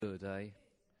today.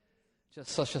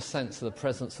 Just such a sense of the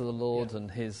presence of the Lord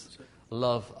and His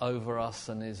love over us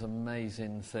and His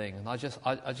amazing thing. And I just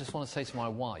want to say to my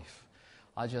wife,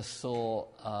 I just saw,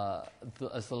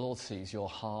 as the Lord sees your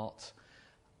heart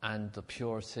and the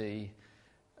purity,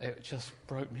 it just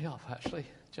broke me up, actually.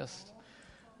 Just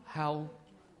how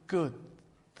good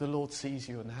the Lord sees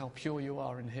you and how pure you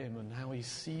are in Him and how He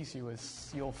sees you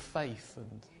as your faith,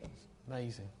 and it's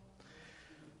amazing.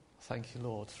 Thank you,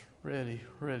 Lord. Really,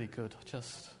 really good.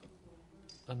 Just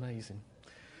amazing.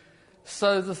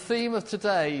 So the theme of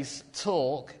today's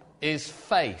talk is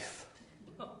faith.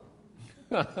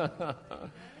 And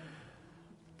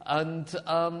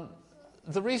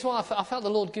the reason why I felt the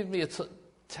Lord give me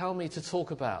tell me to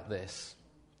talk about this,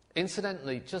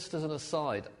 incidentally, just as an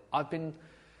aside, I've been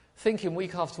thinking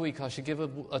week after week I should give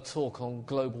a talk on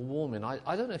global warming.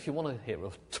 I don't know if you want to hear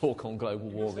a talk on global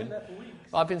warming.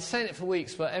 I've been saying it for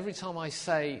weeks, but every time I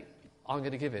say I'm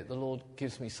going to give it, the Lord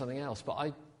gives me something else. But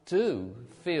I do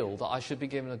feel that I should be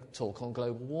giving a talk on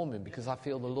global warming because I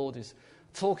feel the Lord is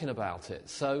talking about it.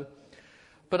 So,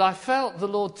 but I felt the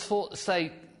Lord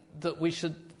say that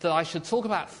I should talk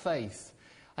about faith,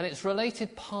 and it's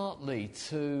related partly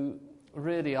to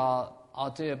really our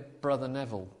dear brother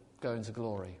Neville going to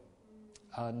glory,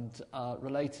 and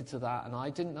related to that. And I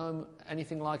didn't know him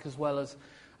anything like as well as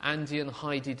Andy and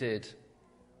Heidi did,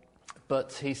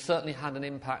 but he certainly had an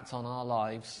impact on our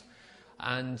lives.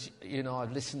 And you know,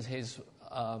 I've listened to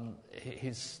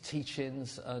his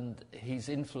teachings, and he's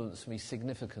influenced me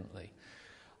significantly.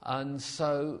 And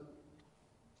so,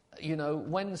 you know,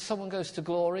 when someone goes to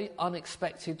glory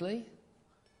unexpectedly,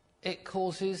 it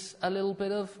causes a little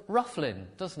bit of ruffling,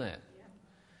 doesn't it?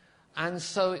 And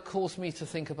so it caused me to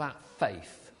think about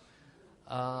faith.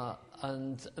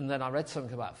 And then I read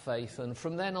something about faith, and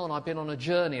from then on I've been on a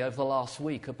journey over the last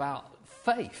week about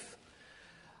faith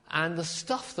and the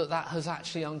stuff that has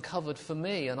actually uncovered for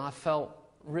me, and I felt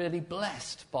really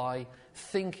blessed by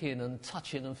thinking and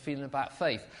touching and feeling about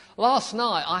faith. Last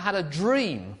night I had a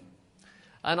dream,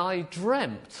 and I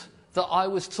dreamt that I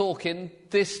was talking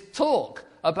this talk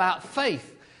about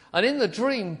faith, and in the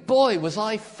dream, boy, was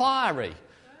I fiery.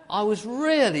 I was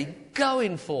really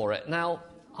going for it. Now,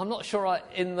 I'm not sure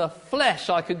in the flesh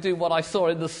I could do what I saw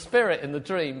in the spirit in the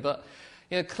dream, but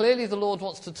you know, clearly the Lord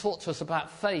wants to talk to us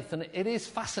about faith, and it is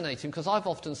fascinating because I've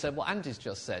often said what Andy's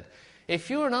just said. If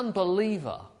you're an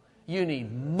unbeliever, you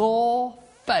need more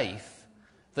faith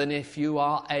than if you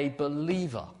are a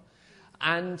believer.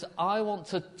 And I want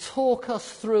to talk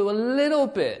us through a little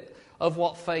bit of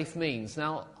what faith means.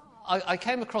 Now, I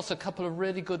came across a couple of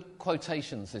really good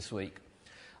quotations this week.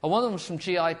 And one of them was from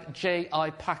J.I.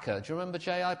 Packer. Do you remember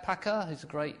J.I. Packer? He's a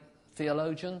great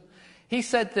theologian. He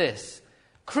said this: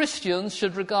 Christians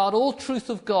should regard all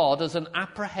truth of God as an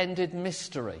apprehended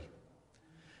mystery.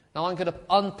 Now I'm going to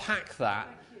unpack that,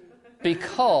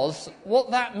 because what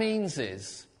that means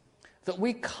is that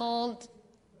we can't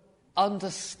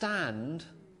understand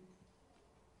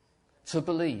to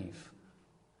believe.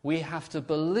 We have to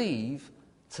believe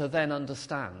to then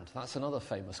understand. That's another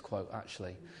famous quote,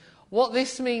 actually. What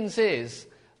this means is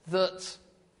that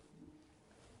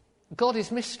God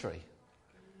is mystery,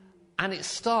 and it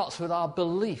starts with our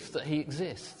belief that He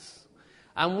exists.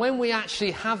 And when we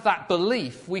actually have that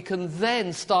belief, we can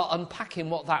then start unpacking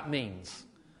what that means.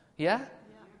 Yeah?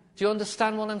 Do you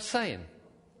understand what I'm saying?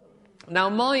 Now,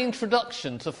 my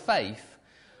introduction to faith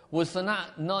was the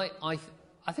night, I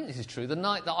think this is true, the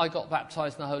night that I got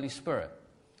baptized in the Holy Spirit.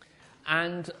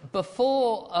 And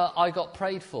before I got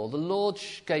prayed for, the Lord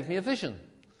gave me a vision.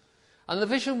 And the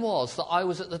vision was that I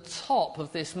was at the top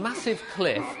of this massive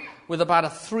cliff with about a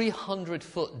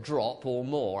 300-foot drop or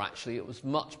more. Actually, it was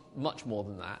much, much more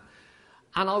than that.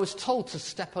 And I was told to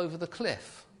step over the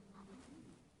cliff.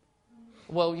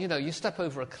 Well, you know, you step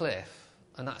over a cliff,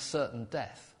 and that's certain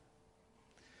death.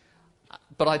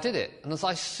 But I did it. And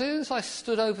as soon as I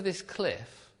stood over this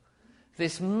cliff,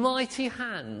 this mighty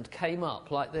hand came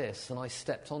up like this, and I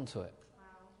stepped onto it.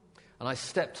 Wow. And I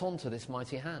stepped onto this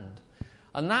mighty hand.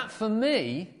 And that, for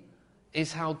me,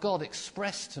 is how God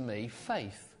expressed to me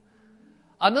faith.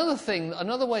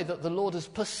 Another way that the Lord has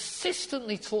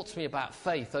persistently taught to me about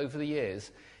faith over the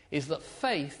years is that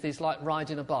faith is like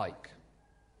riding a bike.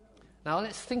 Now,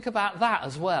 let's think about that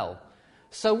as well.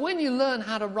 So when you learn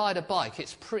how to ride a bike,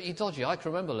 it's pretty dodgy. I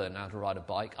can remember learning how to ride a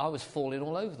bike. I was falling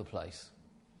all over the place.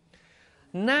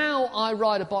 Now I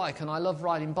ride a bike, and I love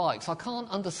riding bikes. I can't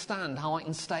understand how I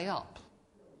can stay up,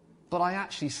 but I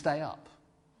actually stay up.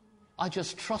 I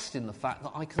just trust in the fact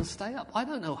that I can stay up. I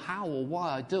don't know how or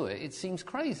why I do it. It seems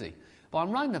crazy. But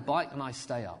I'm riding a bike and I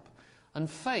stay up. And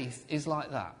faith is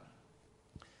like that.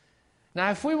 Now,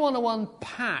 if we want to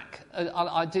unpack,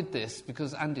 I did this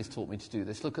because Andy's taught me to do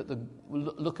this. Look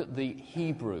at the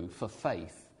Hebrew for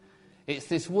faith. It's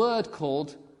this word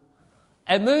called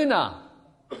emunah.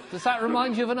 Does that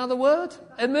remind you of another word?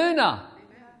 Emunah.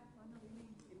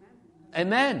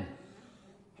 Amen.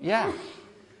 Yeah.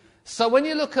 So when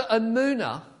you look at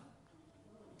emunah,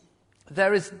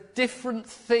 there is different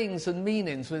things and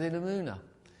meanings within emunah.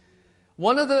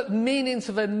 One of the meanings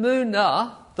of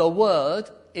emunah, the word,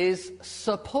 is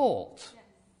support.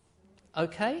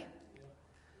 Okay?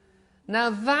 Now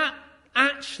that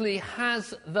actually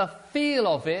has the feel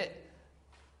of it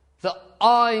that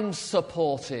I'm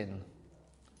supporting.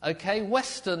 Okay?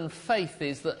 Western faith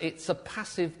is that it's a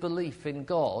passive belief in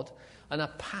God and a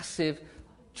passive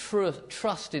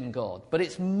trust in God. But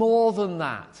it's more than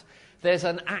that. There's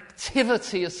an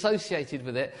activity associated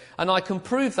with it. And I can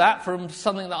prove that from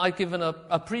something that I've given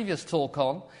a previous talk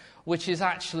on, which is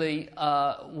actually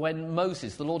when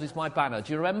Moses, the Lord is my banner.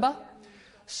 Do you remember?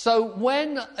 So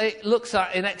when it looks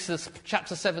at in Exodus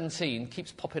chapter 17,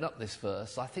 keeps popping up this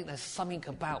verse, I think there's something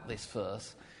about this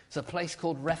verse. It's a place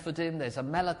called Rephidim, there's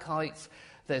Amalekites,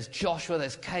 there's Joshua,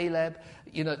 there's Caleb,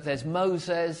 there's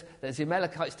Moses, there's the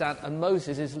Amalekites down, and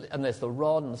Moses is, and there's the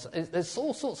rod, and there's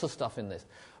all sorts of stuff in this.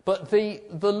 But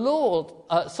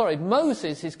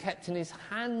Moses is kept in his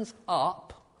hands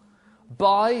up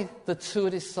by the two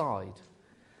at his side.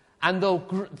 And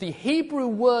the Hebrew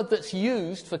word that's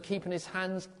used for keeping his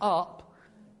hands up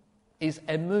is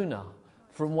emunah,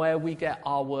 from where we get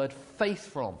our word faith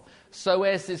from. So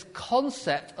there's this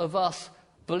concept of us,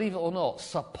 believe it or not,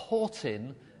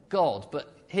 supporting God.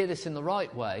 But hear this in the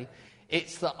right way.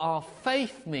 It's that our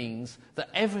faith means that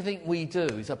everything we do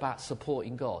is about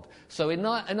supporting God. So in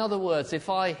other words, if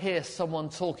I hear someone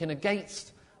talking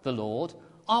against the Lord,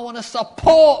 I want to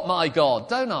support my God,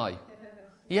 don't I?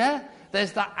 Yeah?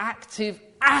 There's that active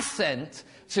assent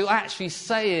to actually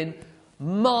saying,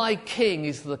 my King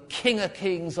is the King of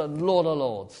Kings and Lord of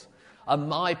Lords.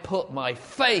 And I put my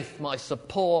faith, my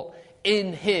support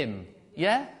in him.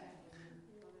 Yeah?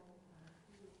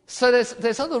 So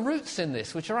there's other roots in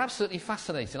this which are absolutely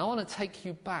fascinating. I want to take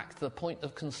you back to the point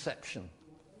of conception.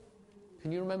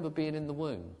 Can you remember being in the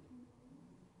womb?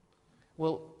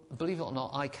 Well, believe it or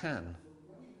not, I can.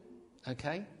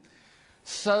 Okay?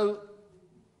 So,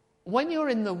 when you're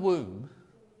in the womb,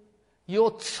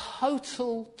 your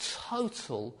total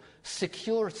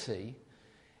security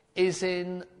is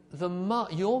in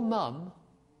your mum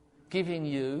giving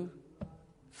you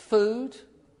food,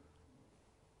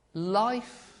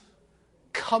 life,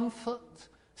 comfort,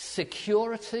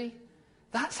 security.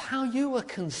 That's how you were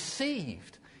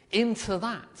conceived into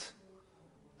that.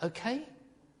 Okay?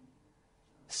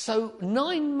 So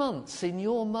 9 months in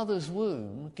your mother's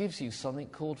womb gives you something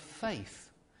called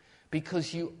faith,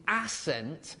 because you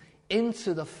assent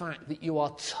into the fact that you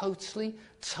are totally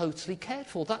cared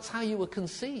for. That's how you were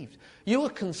conceived. You were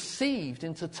conceived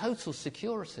into total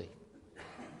security.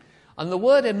 And the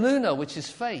word emunah, which is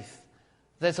faith,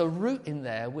 there's a root in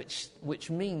there which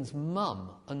means mum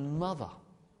and mother.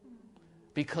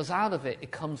 Because out of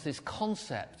it comes this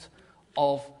concept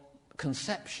of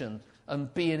conception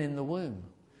and being in the womb.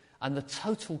 And the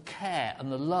total care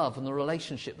and the love and the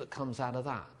relationship that comes out of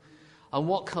that. And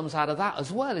what comes out of that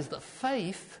as well is that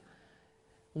faith,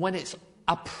 when it's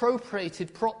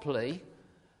appropriated properly,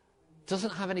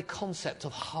 doesn't have any concept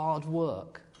of hard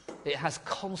work. It has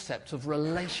concept of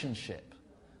relationship.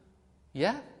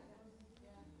 Yeah?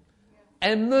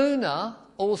 Emunah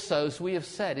also, as we have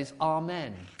said, is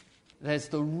amen. There's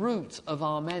the root of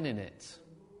amen in it.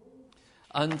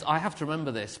 And I have to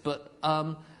remember this, but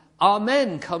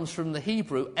amen comes from the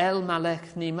Hebrew el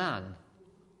malech niman.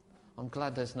 I'm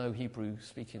glad there's no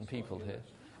Hebrew-speaking people here.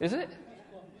 Is it?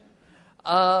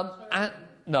 And,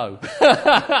 no.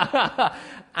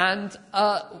 And that's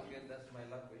my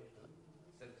language.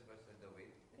 6% away.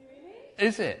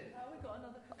 Is it?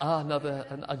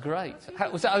 Another great.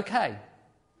 Was that okay?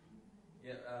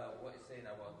 Yeah. What it's saying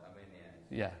about Armenia.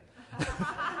 Yeah.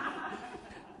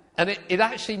 And it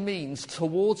actually means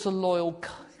towards a loyal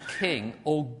king,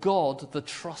 or God the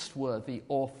trustworthy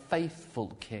or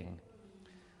faithful king.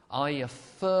 I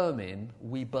affirm in,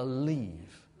 we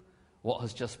believe what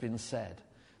has just been said.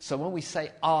 So when we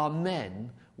say amen,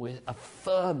 we're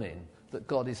affirming that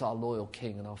God is our loyal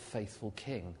king and our faithful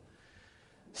king.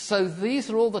 So these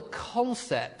are all the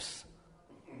concepts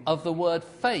of the word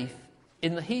faith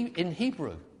in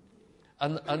Hebrew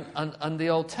and the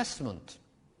Old Testament.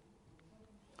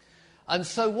 And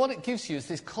so what it gives you is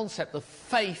this concept of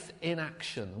faith in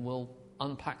action. We'll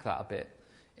unpack that a bit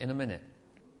in a minute.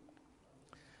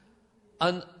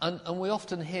 And we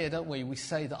often hear, don't we, we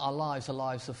say that our lives are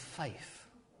lives of faith.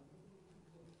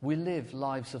 We live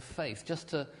lives of faith. Just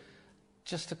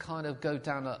to kind of go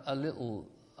down a little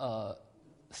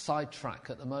sidetrack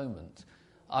at the moment,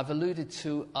 I've alluded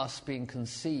to us being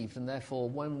conceived, and therefore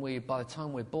by the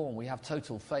time we're born, we have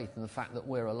total faith in the fact that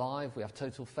we're alive. We have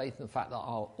total faith in the fact that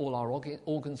all our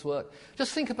organs work.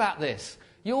 Just think about this.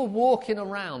 You're walking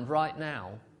around right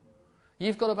now.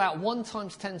 You've got about 1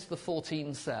 times 10 to the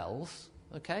 14 cells,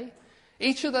 okay?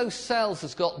 Each of those cells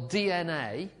has got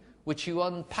DNA, which you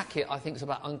unpack it, I think is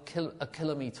about a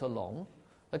kilometre long,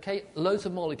 okay? Loads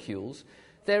of molecules.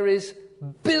 There is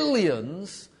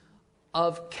billions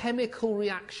of chemical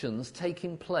reactions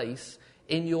taking place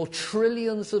in your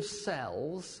trillions of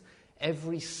cells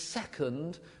every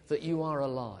second that you are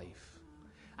alive.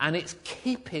 And it's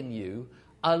keeping you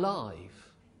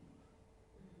alive.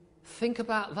 Think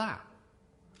about that.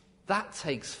 That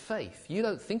takes faith. You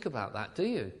don't think about that, do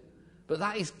you? But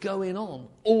that is going on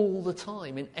all the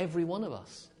time in every one of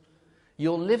us.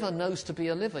 Your liver knows to be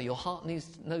a liver. Your heart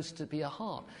knows to be a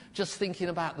heart. Just thinking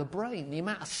about the brain, the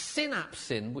amount of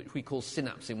synapsin, which we call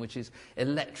synapsin, which is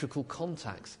electrical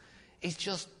contacts, is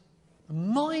just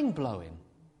mind-blowing.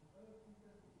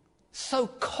 So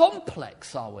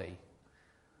complex are we.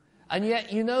 And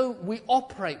yet, we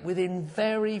operate within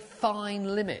very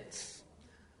fine limits.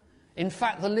 In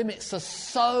fact, the limits are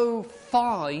so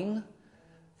fine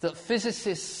that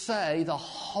physicists say the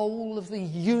whole of the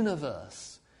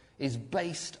universe is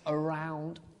based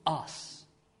around us.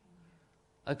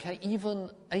 Okay, even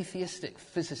atheistic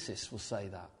physicists will say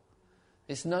that.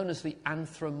 It's known as the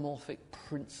anthropomorphic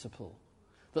principle,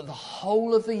 that the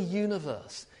whole of the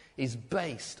universe is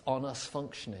based on us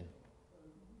functioning.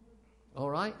 All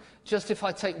right? Just if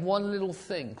I take one little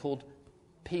thing called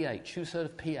pH. Who's heard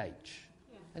of pH?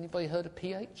 Yeah. Anybody heard of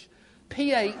pH?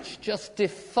 pH just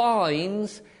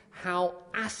defines how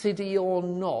acidy or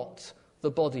not the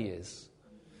body is.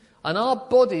 And our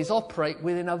bodies operate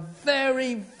within a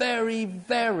very, very,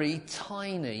 very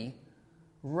tiny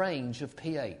range of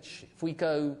pH. If we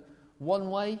go one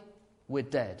way, we're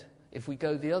dead. If we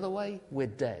go the other way, we're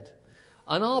dead.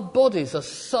 And our bodies are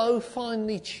so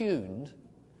finely tuned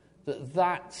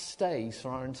that stays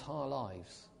for our entire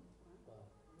lives.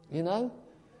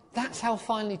 That's how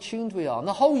finely tuned we are. And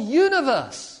the whole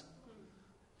universe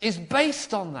is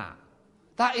based on that.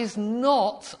 That is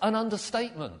not an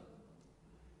understatement.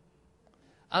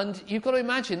 And you've got to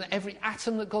imagine that every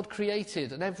atom that God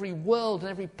created and every world and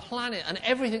every planet and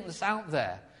everything that's out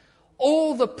there,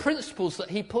 all the principles that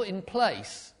he put in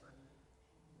place,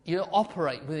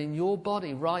 operate within your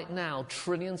body right now,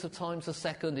 trillions of times a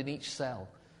second in each cell.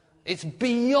 It's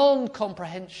beyond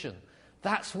comprehension.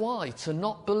 That's why to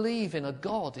not believe in a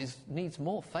God needs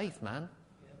more faith, man.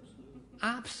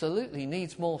 Absolutely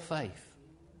needs more faith.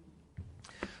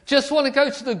 Just want to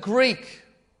go to the Greek,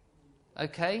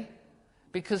 okay?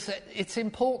 Because it's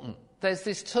important. There's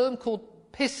this term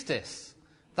called pistis.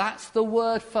 That's the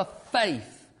word for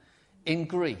faith in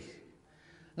Greek.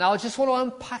 Now, I just want to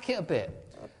unpack it a bit,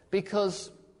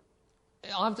 because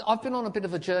I've been on a bit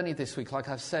of a journey this week, like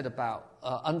I've said, about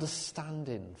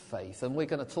understanding faith. And we're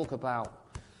going to talk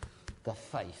about the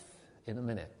faith in a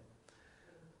minute.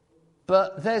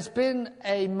 But there's been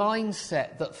a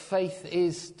mindset that faith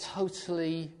is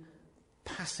totally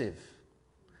passive.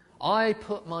 I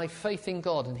put my faith in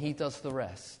God and he does the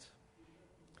rest.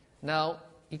 Now,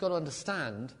 you've got to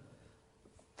understand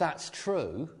that's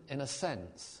true in a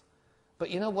sense.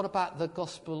 But what about the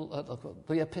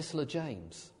the Epistle of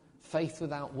James? Faith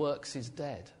without works is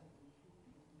dead.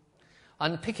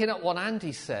 And picking up what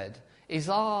Andy said, is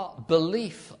our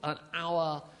belief and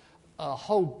our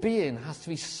whole being has to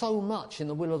be so much in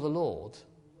the will of the Lord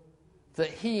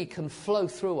that he can flow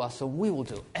through us and we will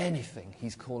do anything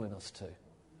he's calling us to.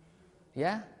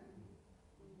 Yeah?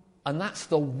 And that's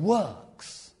the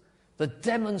works, the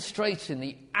demonstrating,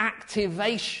 the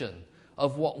activation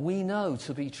of what we know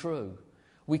to be true.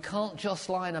 We can't just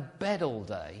lie in a bed all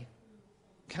day,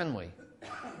 can we?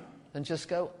 And just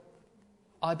go,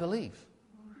 I believe.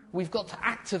 We've got to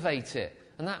activate it.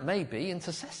 And that may be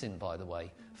intercessing, by the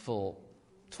way, for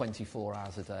 24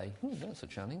 hours a day. That's a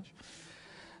challenge.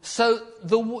 So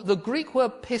the Greek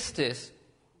word pistis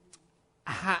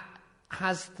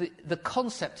has the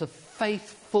concept of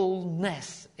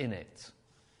faithfulness in it.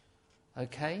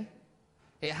 Okay?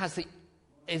 It has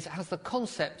the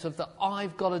concept of that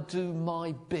I've got to do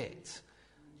my bit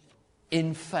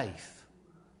in faith.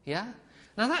 Yeah?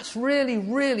 Now that's really,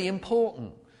 really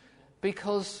important,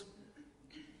 because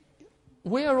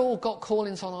we're all got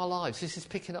callings on our lives. This is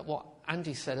picking up what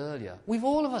Andy said earlier. We've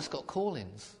all of us got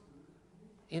callings.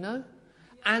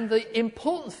 And the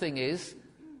important thing is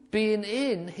being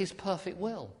in his perfect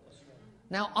will.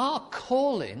 Now, our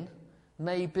calling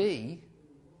may be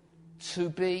to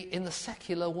be in the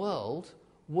secular world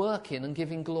working and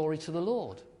giving glory to the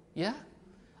Lord. Yeah?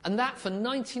 And that, for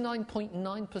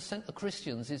 99.9% of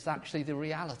Christians, is actually the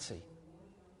reality.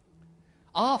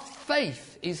 Our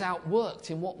faith is outworked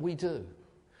in what we do.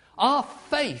 Our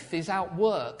faith is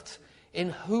outworked in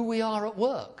who we are at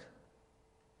work.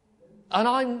 And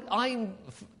I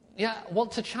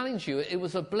want to challenge you. It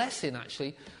was a blessing,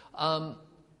 actually.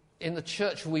 In the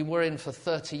church we were in for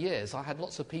 30 years, I had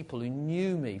lots of people who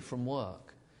knew me from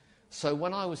work. So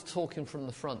when I was talking from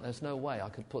the front, there's no way I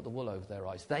could put the wool over their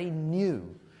eyes. They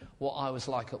knew what I was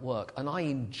like at work, and I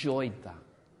enjoyed that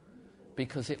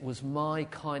because it was my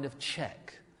kind of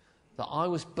check that I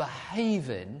was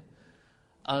behaving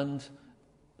and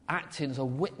acting as a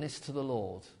witness to the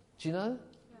Lord. Do you know?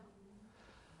 Yeah.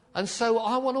 And so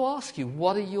I want to ask you,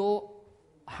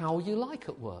 how are you like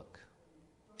at work?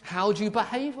 How do you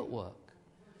behave at work?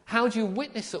 How do you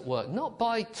witness at work? Not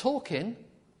by talking,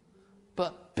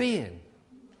 but being.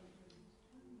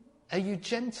 Are you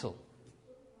gentle?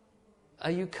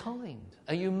 Are you kind?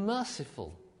 Are you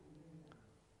merciful?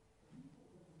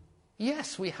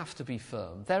 Yes, we have to be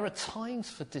firm. There are times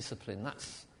for discipline.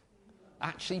 That's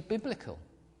actually biblical.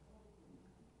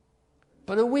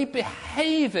 But are we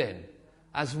behaving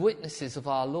as witnesses of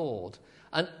our Lord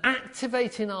and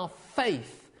activating our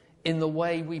faith in the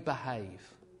way we behave?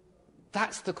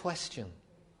 That's the question.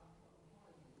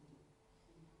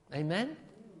 Amen?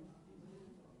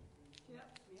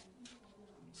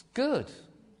 It's good.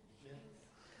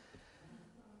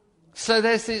 So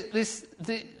there's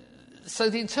so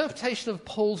the interpretation of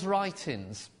Paul's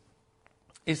writings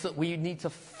is that we need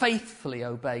to faithfully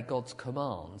obey God's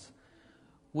commands,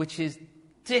 which is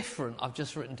different, I've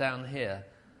just written down here,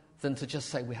 than to just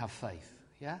say we have faith.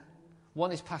 Yeah?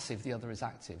 One is passive, the other is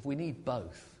active. We need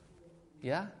both.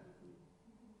 Yeah?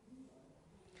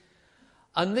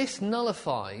 And this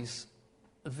nullifies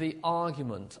the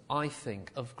argument, I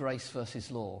think, of grace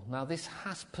versus law. Now, this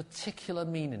has particular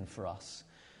meaning for us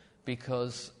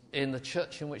because in the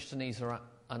church in which Denise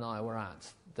and I were at,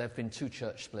 there have been two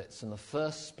church splits, and the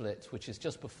first split, which is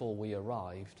just before we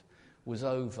arrived, was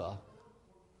over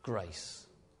grace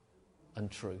and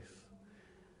truth.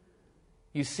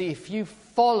 You see, if you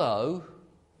follow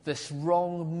this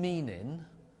wrong meaning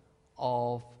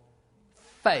of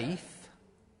faith,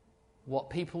 what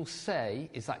people say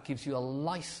is that gives you a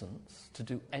license to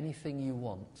do anything you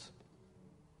want.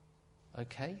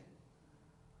 Okay?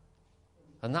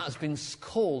 And that has been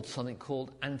called something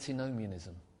called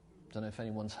antinomianism. I don't know if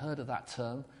anyone's heard of that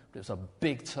term, but it was a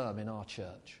big term in our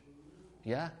church.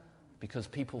 Yeah? Because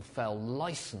people felt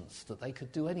licensed that they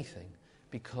could do anything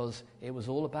because it was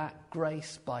all about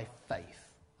grace by faith.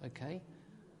 Okay?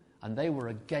 And they were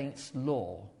against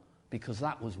law because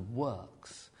that was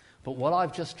works. But what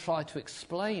I've just tried to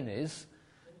explain is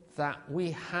that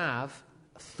we have,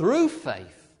 through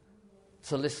faith,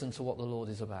 to listen to what the Lord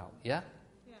is about. Yeah?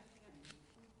 Yeah.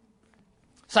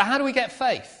 So how do we get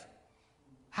faith?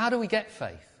 How do we get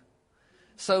faith?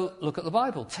 So look at the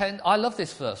Bible. I love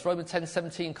this verse, Romans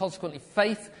 10:17. Consequently,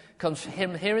 faith comes from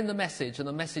him hearing the message, and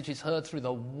the message is heard through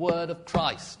the word of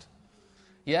Christ.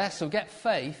 Yeah? So we get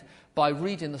faith by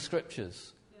reading the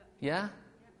scriptures. Yeah?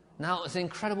 Now, it's an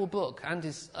incredible book.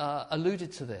 Andy's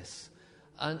alluded to this.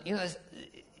 And, you know,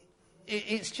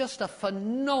 it's just a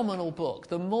phenomenal book.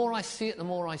 The more I see it, the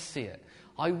more I see it.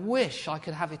 I wish I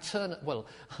could have eternity. Well,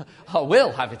 I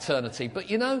will have eternity.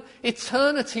 But, you know,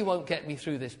 eternity won't get me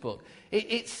through this book.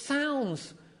 It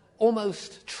sounds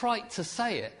almost trite to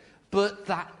say it, but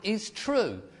that is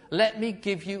true. Let me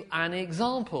give you an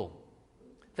example.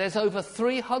 There's over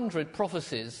 300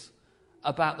 prophecies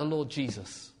about the Lord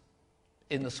Jesus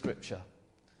in the scripture.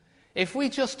 If we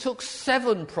just took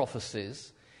 7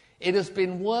 prophecies, it has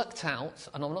been worked out,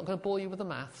 and I'm not going to bore you with the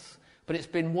maths, but it's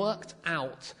been worked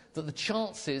out that the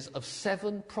chances of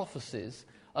 7 prophecies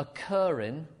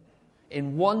occurring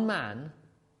in one man,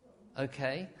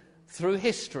 okay, through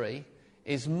history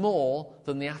is more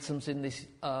than the atoms in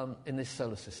this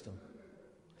solar system.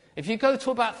 If you go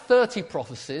to about 30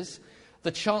 prophecies,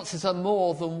 the chances are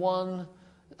more than one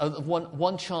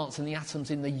chance in the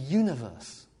atoms in the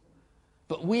universe.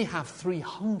 But we have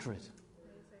 300.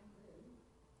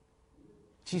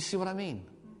 Do you see what I mean?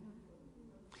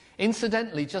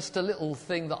 Incidentally, just a little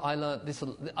thing that I learned.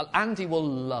 Andy will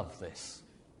love this.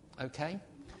 Okay?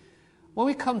 When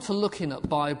we come to looking at the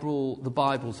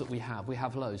Bibles that we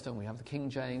have loads, don't we? We have the King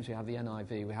James, we have the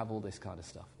NIV, we have all this kind of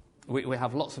stuff. We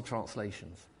have lots of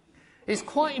translations. It's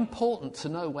quite important to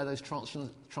know where those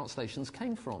translations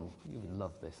came from. You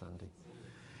love this, Andy.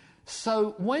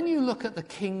 So when you look at the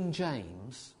King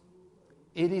James,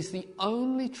 it is the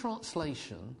only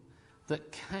translation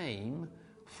that came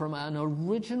from an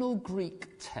original Greek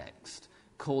text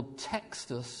called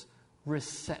Textus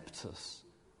Receptus.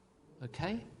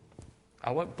 Okay?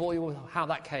 I won't bore you with how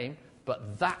that came,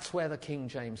 but that's where the King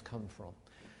James come from.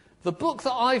 The book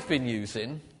that I've been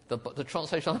using, the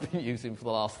translation I've been using for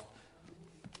the last,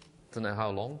 don't know how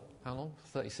long,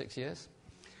 36 years,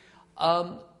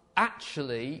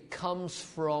 actually comes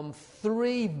from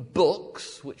 3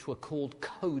 books which were called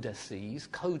codices.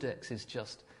 Codex is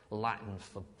just Latin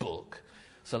for book,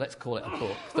 so let's call it a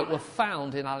book, that were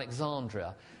found in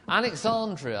Alexandria.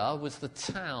 Alexandria was the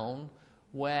town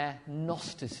where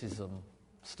Gnosticism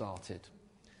started.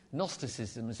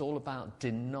 Gnosticism is all about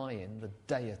denying the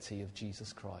deity of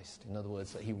Jesus Christ. In other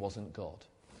words, that he wasn't God.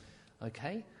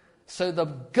 Okay? So the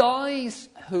guys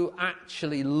who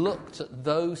actually looked at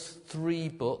those 3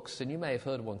 books, and you may have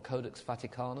heard of one, Codex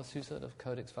Vaticanus. Who's heard of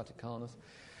Codex Vaticanus?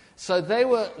 So they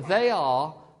was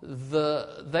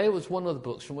one of the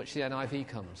books from which the NIV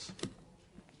comes.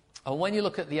 And when you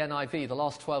look at the NIV, the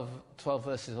last 12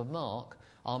 verses of Mark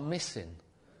are missing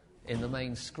in the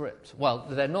main script. Well,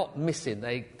 they're not missing.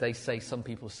 They say, some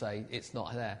people say it's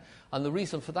not there. And the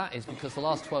reason for that is because the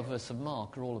last 12 verses of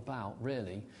Mark are all about,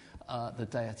 really, the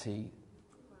deity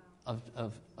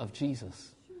of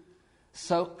Jesus.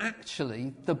 So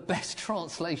actually, the best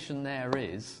translation there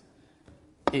is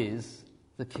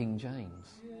the King James.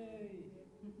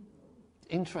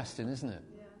 Interesting, isn't it?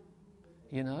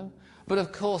 You know? But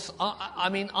of course,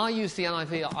 I use the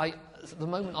NIV. The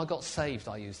moment I got saved,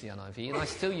 I used the NIV, and I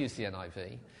still use the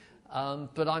NIV.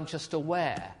 But I'm just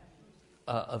aware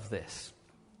of this.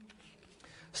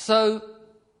 So,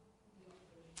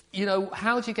 you know,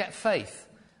 how do you get faith?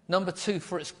 Number 2,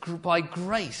 for it's by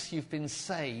grace you've been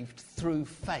saved through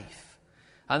faith.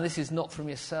 And this is not from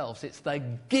yourselves, it's the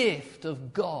gift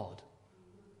of God.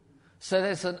 So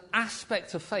there's an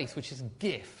aspect of faith which is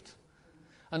gift.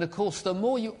 And of course, the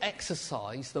more you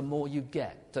exercise, the more you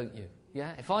get, don't you?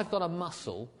 Yeah? If I've got a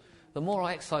muscle, the more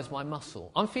I exercise my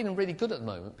muscle. I'm feeling really good at the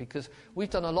moment because we've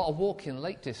done a lot of walking in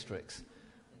Lake Districts.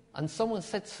 And someone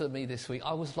said to me this week,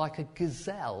 I was like a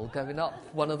gazelle going up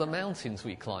one of the mountains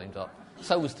we climbed up.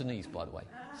 So was Denise, by the way.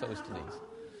 So was Denise.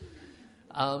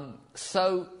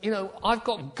 So, you know, I've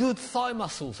got good thigh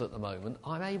muscles at the moment.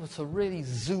 I'm able to really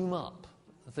zoom up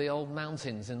the old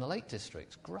mountains in the Lake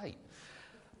Districts. Great.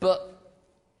 But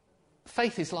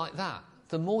faith is like that.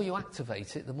 The more you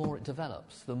activate it, the more it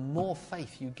develops. The more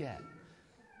faith you get.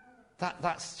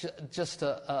 That's just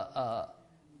a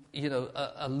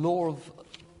law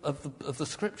of the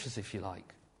scriptures, if you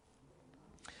like.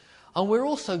 And we're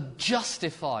also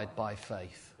justified by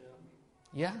faith.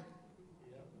 Yeah?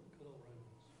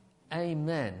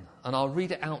 Amen. And I'll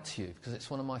read it out to you because it's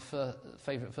one of my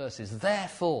favourite verses.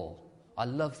 Therefore, I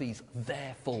love these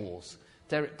therefores.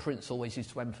 Derek Prince always used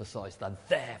to emphasise the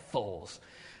therefores.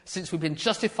 Since we've been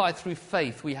justified through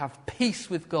faith, we have peace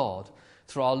with God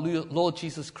through our Lord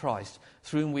Jesus Christ,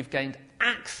 through whom we've gained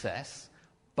access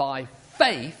by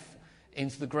faith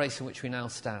into the grace in which we now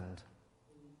stand.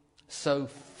 So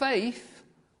faith,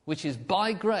 which is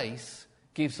by grace,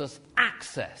 gives us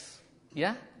access,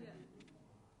 yeah?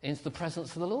 Into the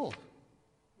presence of the Lord.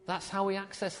 That's how we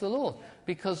access the Lord.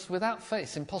 Because without faith,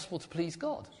 it's impossible to please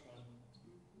God.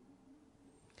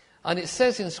 And it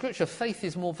says in Scripture, faith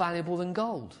is more valuable than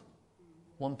gold.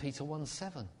 1 Peter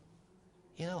 1:7.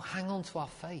 You know, hang on to our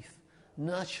faith.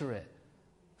 Nurture it.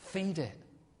 Feed it.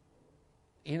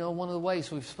 You know, one of the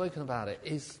ways we've spoken about it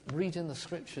is reading the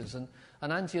Scriptures. And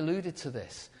Andy alluded to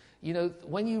this. You know,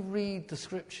 when you read the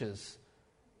Scriptures,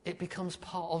 it becomes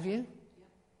part of you.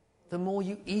 The more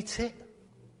you eat it.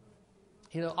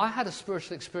 You know, I had a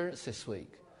spiritual experience this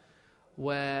week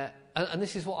where, and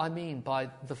this is what I mean by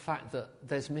the fact that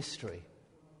there's mystery.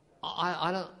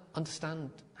 I don't understand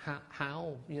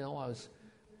how, you know, I was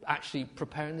actually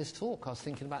preparing this talk. I was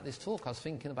thinking about this talk. I was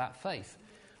thinking about faith.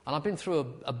 And I've been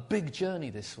through a big journey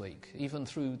this week, even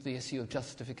through the issue of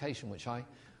justification, which I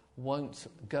won't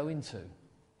go into.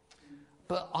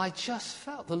 But I just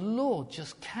felt the Lord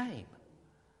just came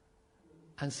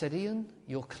and said, Ian,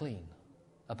 you're clean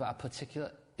about a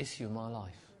particular issue in my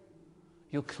life.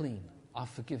 You're clean. I've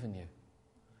forgiven you.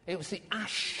 It was the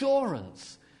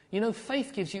assurance. You know,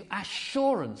 faith gives you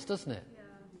assurance, doesn't it?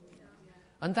 Yeah.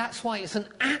 And that's why it's an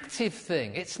active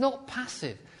thing. It's not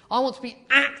passive. I want to be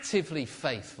actively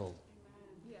faithful.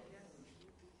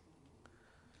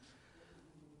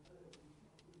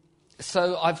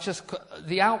 So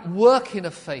the outworking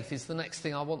of faith is the next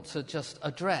thing I want to just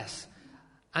address.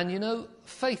 And you know,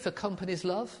 faith accompanies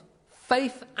love.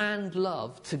 Faith and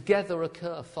love together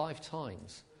occur 5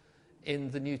 times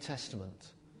in the New Testament.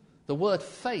 The word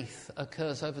faith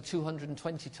occurs over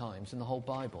 220 times in the whole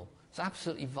Bible. It's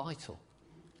absolutely vital.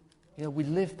 You know, we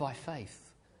live by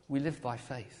faith. We live by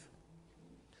faith.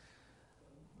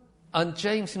 And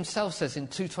James himself says in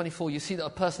 2:24, you see that a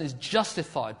person is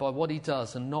justified by what he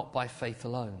does and not by faith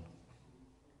alone.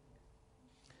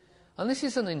 And this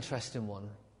is an interesting one.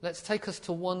 Let's take us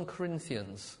to 1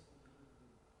 Corinthians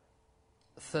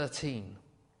 13.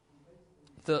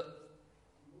 That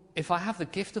if I have the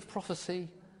gift of prophecy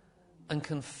and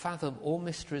can fathom all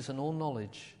mysteries and all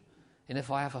knowledge, and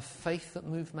if I have a faith that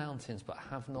moves mountains but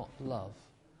have not love,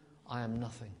 I am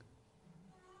nothing.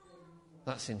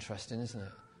 That's interesting, isn't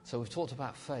it? So we've talked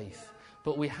about faith,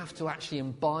 but we have to actually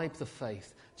imbibe the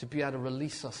faith to be able to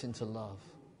release us into love.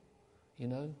 You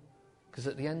know? Because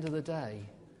at the end of the day,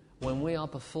 when we are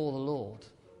before the Lord,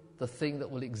 the thing that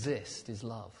will exist is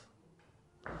love.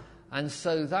 And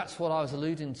so that's what I was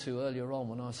alluding to earlier on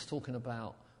when I was talking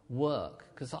about work.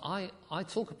 Because I've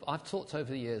talked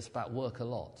over the years about work a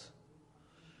lot.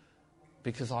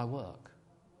 Because I work.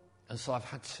 And so I've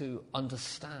had to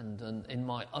understand, and in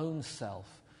my own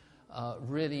self,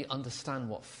 really understand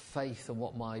what faith and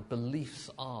what my beliefs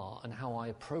are and how I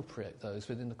appropriate those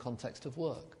within the context of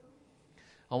work.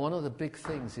 And one of the big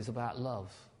things is about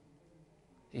love,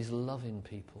 is loving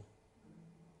people.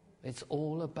 It's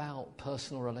all about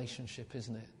personal relationship,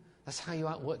 isn't it? That's how you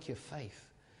outwork your faith.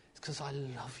 It's because I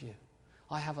love you.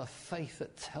 I have a faith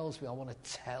that tells me I want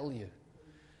to tell you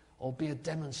or be a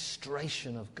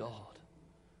demonstration of God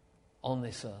on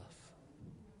this earth.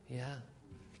 Yeah.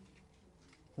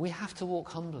 We have to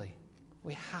walk humbly.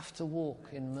 We have to walk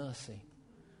in mercy.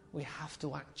 We have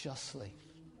to act justly.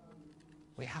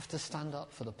 We have to stand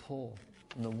up for the poor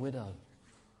and the widow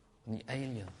and the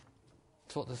alien.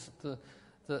 That's what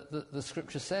the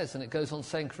scripture says, and it goes on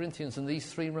saying, Corinthians, and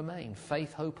these 3 remain,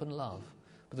 faith, hope and love,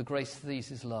 but the grace of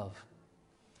these is love.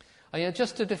 And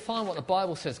just to define what the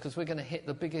Bible says, because we're going to hit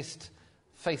the biggest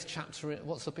faith chapter,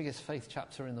 what's the biggest faith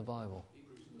chapter in the Bible?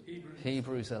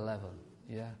 Hebrews 11,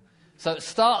 yeah. So it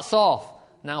starts off,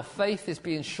 now faith is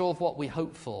being sure of what we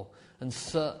hope for and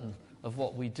certain of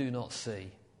what we do not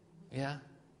see. Yeah?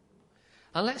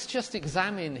 And let's just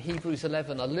examine Hebrews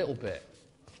 11 a little bit,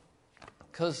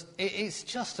 because it's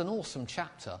just an awesome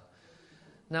chapter.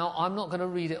 Now, I'm not going to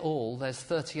read it all. There's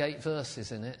 38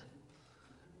 verses in it.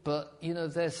 But, you know,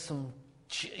 there's some,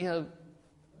 you know,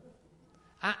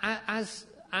 as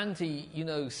Andy, you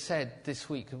know, said this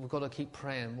week, we've got to keep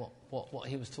praying what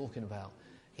he was talking about.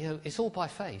 You know, it's all by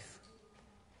faith.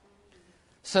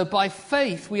 So by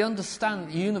faith, we understand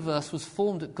that the universe was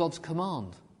formed at God's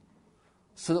command,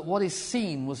 so that what is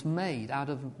seen was made out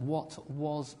of what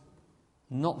was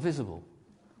not visible.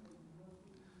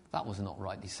 That was not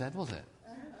rightly said, was it?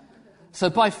 So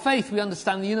by faith, we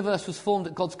understand the universe was formed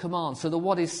at God's command, so that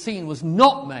what is seen was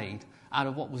not made out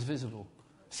of what was visible.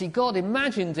 See, God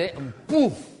imagined it and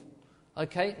poof!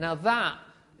 Okay, now that,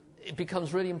 it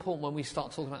becomes really important when we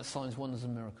start talking about signs, wonders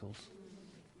and miracles.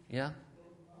 Yeah?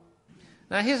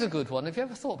 Now here's a good one. Have you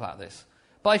ever thought about this?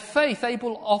 By faith,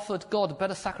 Abel offered God a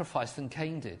better sacrifice than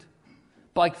Cain did.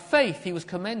 By faith, he was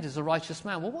commended as a righteous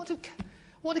man. Well,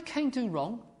 what did Cain do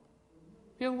wrong?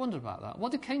 Have you ever wondered about that?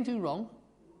 What did Cain do wrong?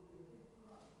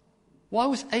 Why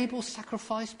was Abel's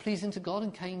sacrifice pleasing to God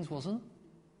and Cain's wasn't?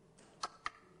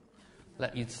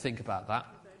 Let you think about that.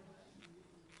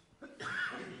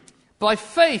 By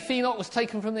faith, Enoch was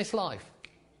taken from this life.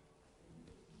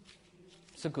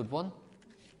 It's a good one.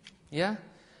 Yeah?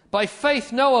 By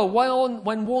faith, Noah,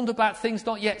 when warned about things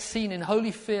not yet seen, in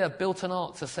holy fear, built an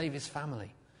ark to save his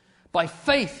family. By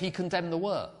faith, he condemned the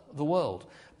world.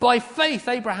 By faith,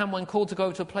 Abraham, when called to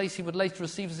go to a place he would later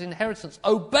receive as inheritance,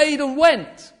 obeyed and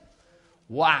went.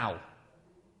 Wow.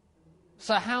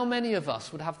 So how many of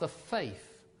us would have the faith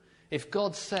if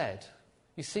God said,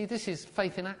 you see, this is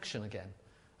faith in action again.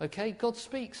 Okay, God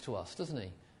speaks to us, doesn't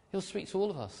he? He'll speak to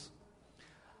all of us.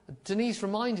 Denise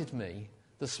reminded me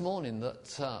this morning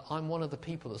that I'm one of the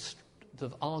people that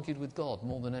have argued with God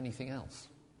more than anything else.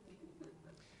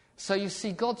 So you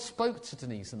see, God spoke to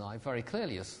Denise and I very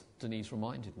clearly, as Denise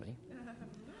reminded me,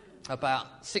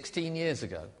 about 16 years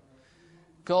ago.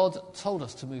 God told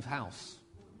us to move house.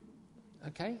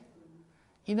 Okay?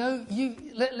 You know,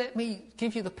 let me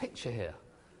give you the picture here.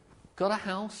 Got a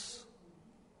house.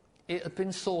 It had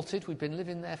been sorted. We'd been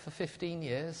living there for 15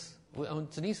 years.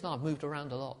 Denise and I have moved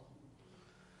around a lot.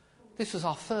 This was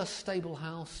our first stable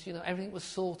house. You know, everything was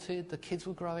sorted. The kids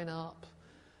were growing up.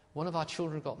 One of our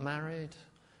children got married.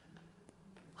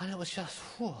 And it was just,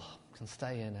 I can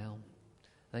stay here now.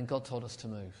 Then God told us to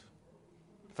move.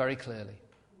 Very clearly.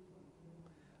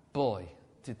 Boy,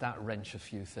 did that wrench a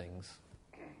few things.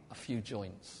 A few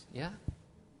joints. Yeah?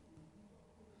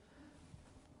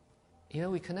 You know,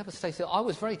 we can never stay still. I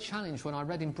was very challenged when I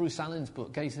read in Bruce Allen's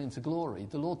book, Gazing into Glory.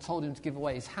 The Lord told him to give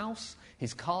away his house,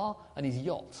 his car, and his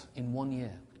yacht in 1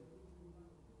 year.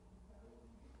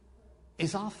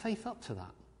 Is our faith up to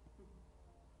that?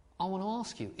 I want to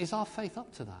ask you, is our faith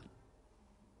up to that?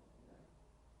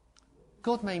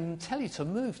 God may tell you to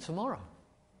move tomorrow.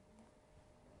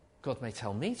 God may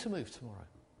tell me to move tomorrow.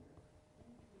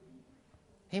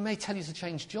 He may tell you to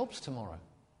change jobs tomorrow.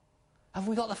 Have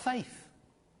we got the faith?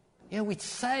 You know, we'd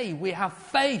say we have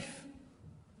faith.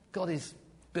 God is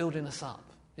building us up,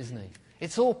 isn't he?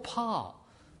 It's all part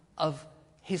of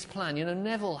his plan. You know,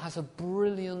 Neville has a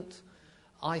brilliant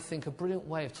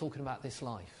way of talking about this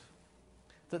life.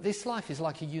 That this life is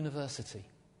like a university.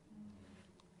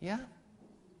 Yeah?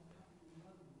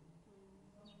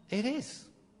 It is.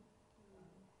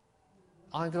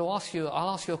 I'll ask you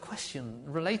a question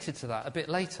related to that a bit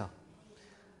later.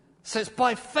 So it's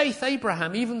by faith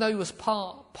Abraham, even though he was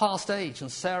past age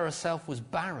and Sarah herself was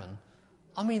barren,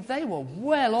 I mean, they were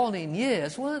well on in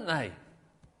years, weren't they?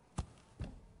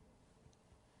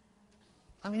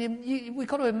 I mean, we've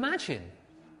got to imagine.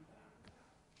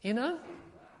 You know?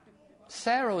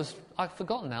 Sarah was, I've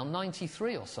forgotten now,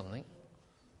 93 or something.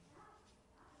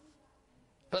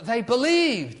 But they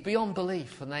believed beyond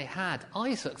belief, and they had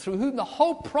Isaac, through whom the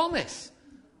whole promise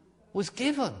was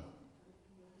given.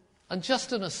 And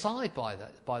just an aside, by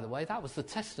the way, that was the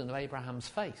testing of Abraham's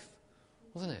faith,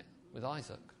 wasn't it, with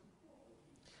Isaac?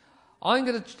 I'm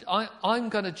going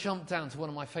to jump down to one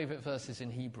of my favourite verses in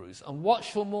Hebrews. And what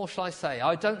more shall I say?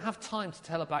 I don't have time to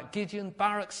tell about Gideon,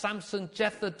 Barak, Samson,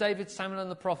 Jephthah, David, Samuel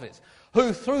and the prophets,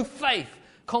 who through faith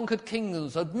conquered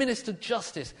kingdoms, administered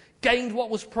justice, gained what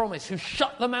was promised, who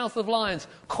shut the mouth of lions,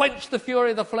 quenched the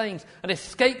fury of the flames, and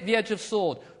escaped the edge of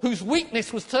sword, whose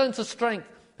weakness was turned to strength,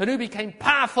 and who became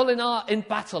powerful in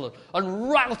battle and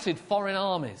routed foreign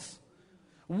armies.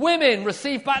 Women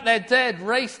received back their dead,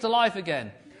 raised to life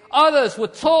again. Others were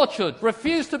tortured,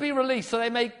 refused to be released so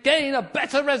they may gain a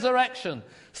better resurrection.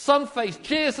 Some faced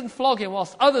jeers and flogging,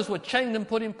 whilst others were chained and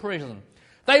put in prison.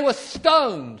 They were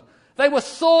stoned. They were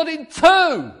sawed in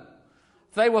two.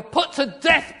 They were put to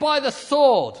death by the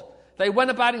sword. They went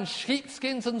about in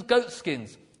sheepskins and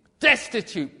goatskins,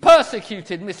 destitute,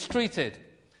 persecuted, mistreated.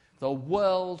 The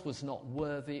world was not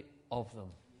worthy of them.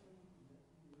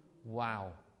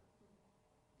 Wow.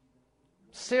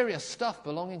 Serious stuff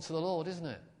belonging to the Lord, isn't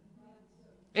it?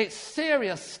 It's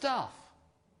serious stuff.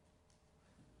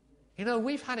 You know,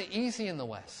 we've had it easy in the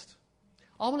West.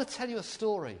 I want to tell you a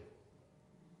story.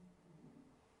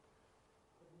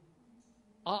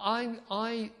 I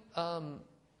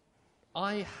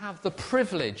have the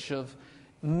privilege of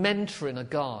mentoring a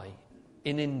guy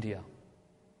in India.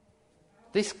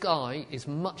 This guy is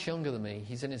much younger than me.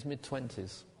 He's in his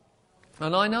mid-20s.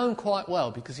 And I know him quite well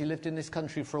because he lived in this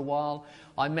country for a while.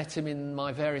 I met him in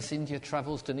my various India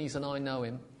travels. Denise and I know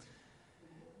him.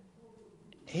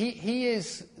 He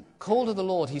is called of the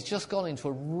Lord. He's just gone into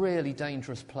a really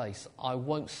dangerous place. I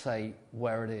won't say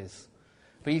where it is.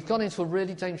 But he's gone into a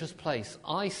really dangerous place.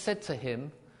 I said to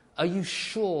him, "Are you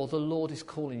sure the Lord is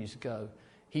calling you to go?"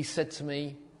 He said to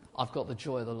me, "I've got the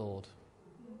joy of the Lord."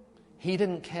 He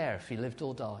didn't care if he lived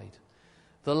or died.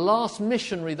 The last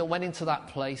missionary that went into that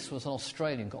place was an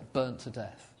Australian, got burnt to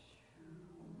death.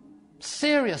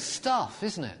 Serious stuff,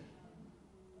 isn't it?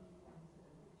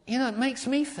 You know, it makes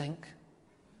me think.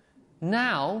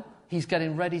 Now he's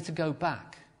getting ready to go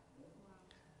back.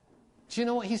 Do you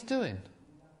know what he's doing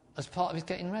as part of his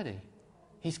getting ready?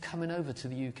 He's coming over to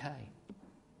the UK.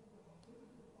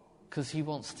 Because he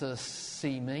wants to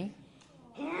see me.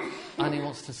 And he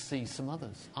wants to see some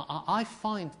others. I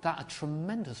find that a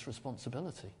tremendous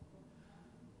responsibility.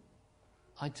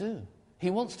 I do. He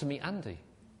wants to meet Andy.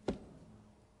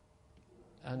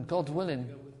 And God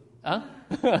willing... Huh?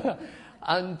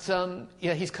 And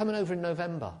he's coming over in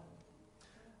November.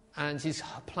 And he's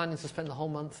planning to spend the whole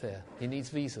month here. He needs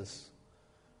visas.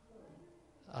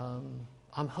 I'm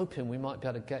hoping we might be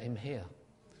able to get him here.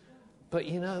 But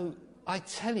you know... I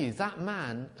tell you, that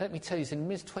man, let me tell you, he's in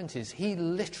mid-20s. He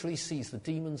literally sees the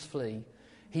demons flee.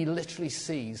 He literally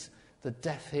sees the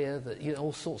deaf hear,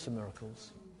 all sorts of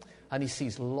miracles. And he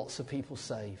sees lots of people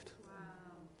saved.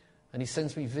 Wow. And he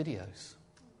sends me videos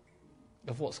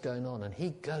of what's going on. And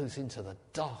he goes into the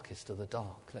darkest of the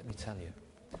dark, let me tell you.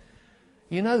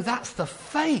 You know, that's the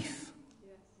faith.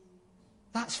 Yes.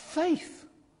 That's faith.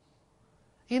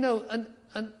 You know,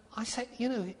 and I say, you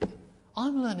know,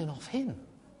 I'm learning off him.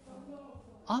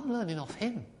 I'm learning off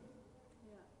him.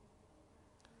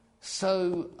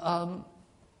 So,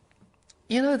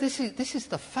 this is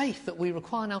the faith that we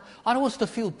require now. I don't want us to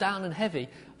feel down and heavy.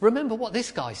 Remember what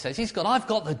this guy says. I've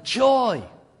got the joy.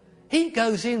 He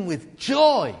goes in with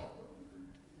joy.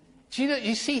 Do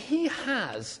you see, he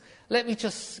has, let me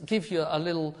just give you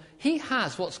he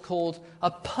has what's called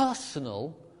a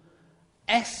personal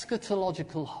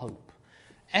eschatological hope.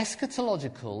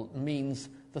 Eschatological means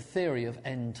the theory of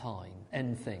end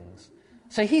things.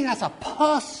 So he has a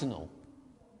personal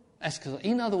eschatological.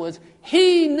 In other words,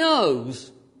 he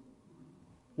knows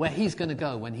where he's going to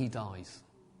go when he dies.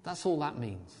 That's all that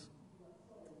means.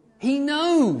 He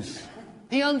knows.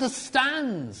 He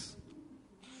understands.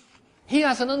 He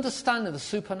has an understanding of the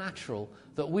supernatural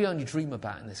that we only dream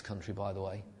about in this country, by the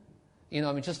way.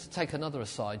 Just to take another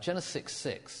aside, Genesis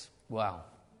 6:6. Wow.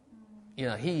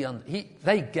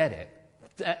 They get it.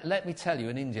 Let me tell you,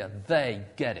 in India, they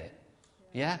get it.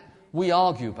 Yeah? We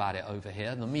argue about it over here,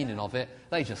 and the meaning of it,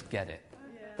 they just get it.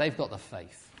 They've got the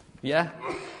faith. Yeah?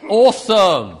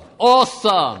 Awesome!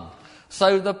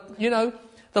 So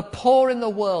the poor in the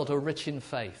world are rich in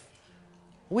faith.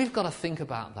 We've got to think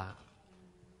about that.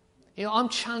 I'm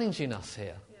challenging us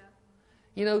here.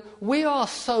 We are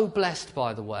so blessed,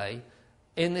 by the way,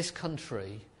 in this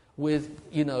country with,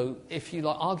 if you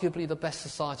like, arguably the best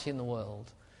society in the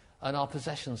world and our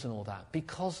possessions and all that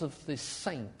because of the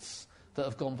saints that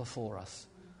have gone before us.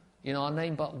 I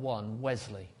name but one,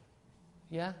 Wesley.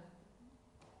 Yeah?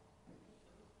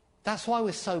 That's why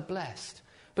we're so blessed.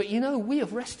 But we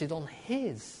have rested on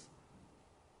his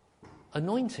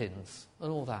anointings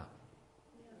and all that.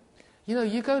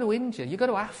 You go to India, you go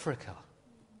to Africa,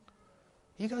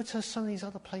 you go to some of these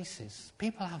other places,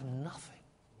 people have nothing.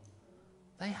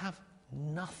 They have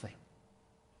nothing.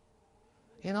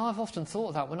 I've often thought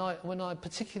of that when I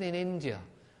particularly in India,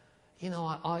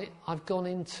 I've gone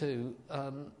into,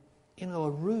 a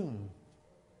room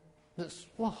that's,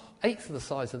 eighth of the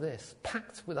size of this,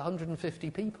 packed with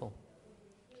 150 people.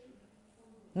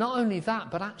 Not only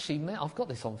that, but actually, I've got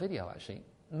this on video actually,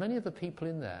 many of the people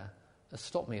in there,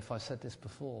 stop me if I said this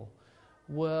before,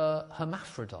 were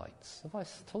hermaphrodites. Have I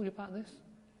told you about this?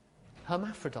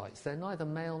 Hermaphrodites, they're neither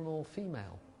male nor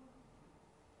female.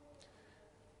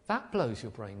 That blows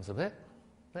your brains a bit,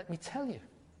 let me tell you.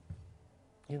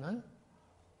 And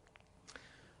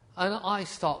I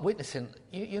start witnessing,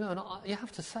 and you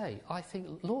have to say, I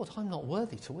think, Lord, I'm not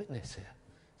worthy to witness here.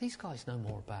 These guys know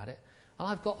more about it. And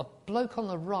I've got a bloke on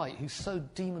the right who's so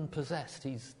demon-possessed,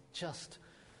 he's just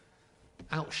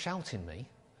out shouting me,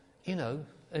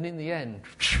 and in the end,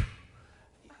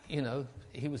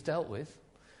 he was dealt with.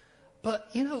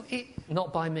 But,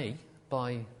 not by me,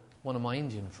 by one of my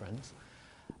Indian friends.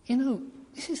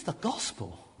 This is the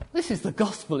gospel. This is the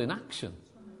gospel in action.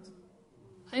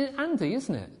 Andy,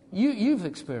 isn't it? We've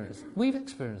experienced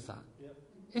that.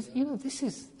 Yep. This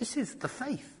is the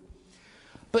faith.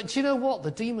 But do you know what?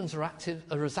 The demons are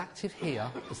as active here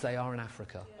as they are in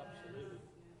Africa. Absolutely.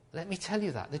 Let me tell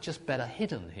you that. They're just better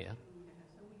hidden here.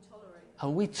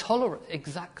 And we tolerate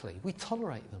We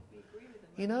tolerate them.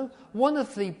 One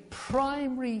of the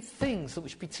primary things that we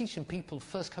should be teaching people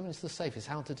first coming into the faith is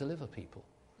how to deliver people.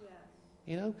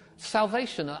 Yeah.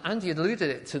 Salvation, Andy alluded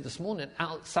it to this morning,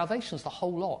 salvation's the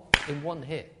whole lot in one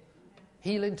hit.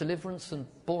 Healing, deliverance, and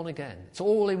born again. It's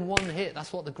all in one hit.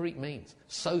 That's what the Greek means.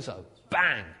 Sozo.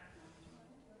 Bang.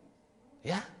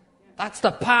 Yeah? That's the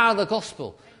power of the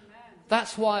gospel.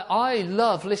 That's why I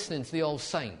love listening to the old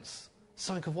saints.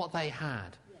 Something of what they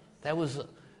had. There was,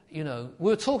 we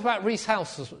were talking about Rees Howell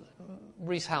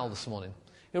this morning.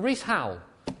 Rees Howell,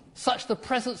 such the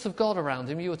presence of God around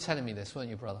him. You were telling me this,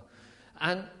 weren't you, brother?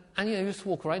 And he used to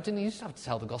walk around, didn't he? He used to have to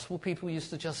tell the gospel. People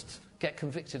used to just get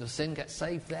convicted of sin, get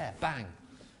saved there, bang.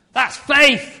 That's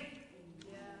faith!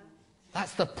 Yeah.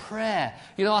 That's the prayer.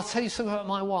 I'll tell you something about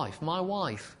my wife. My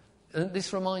wife, and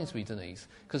this reminds me, Denise,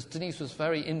 because Denise was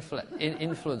very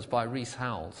influenced by Rees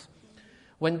Howells.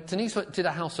 When Denise did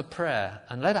a house of prayer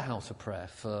and led a house of prayer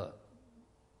for,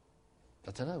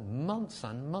 months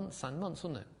and months and months,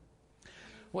 wasn't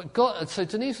it? So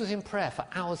Denise was in prayer for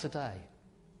hours a day.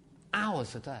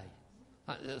 Hours a day.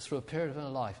 That's through a period of her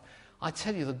life. I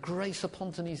tell you, the grace upon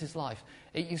Denise's life,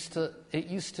 it used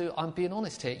to, I'm being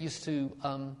honest here, it used to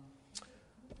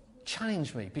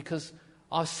challenge me because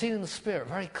I was seeing in the Spirit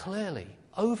very clearly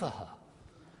over her.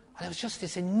 And there was just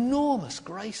this enormous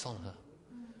grace on her.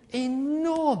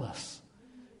 Enormous.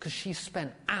 Because she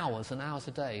spent hours and hours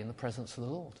a day in the presence of the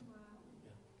Lord. Wow.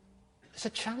 It's a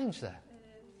challenge there.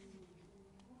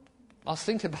 I was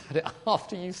thinking about it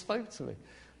after you spoke to me.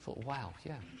 I thought, wow,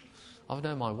 yeah. I've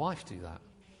known my wife do that.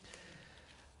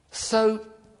 So,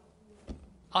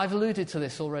 I've alluded to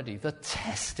this already. The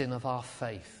testing of our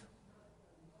faith.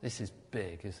 This is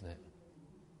big, isn't it?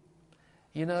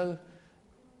 You know,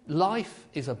 life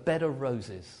is a bed of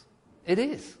roses. It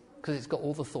is, because it's got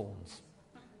all the thorns.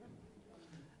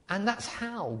 And that's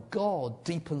how God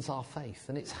deepens our faith,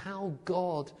 and it's how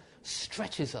God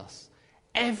stretches us.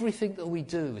 Everything that we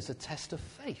do is a test of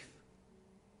faith.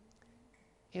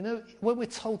 You know, when we're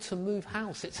told to move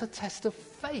house, it's a test of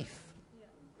faith.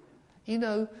 You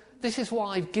know, this is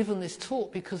why I've given this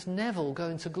talk, because Neville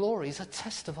going to glory is a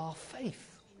test of our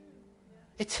faith.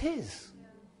 It is.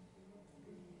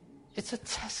 It's a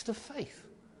test of faith.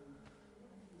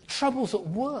 Troubles at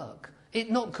work, it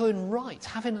not going right,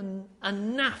 having a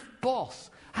naff boss,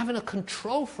 having a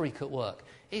control freak at work,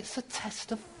 it's a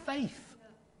test of faith.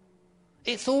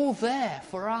 It's all there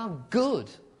for our good.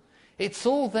 It's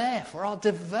all there for our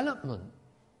development.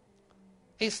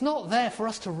 It's not there for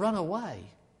us to run away.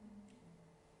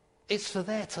 It's for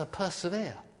there to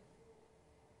persevere.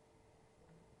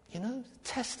 You know,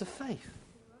 test of faith.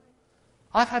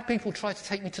 I've had people try to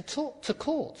take me to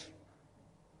court.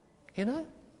 You know?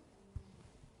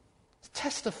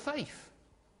 Test of faith.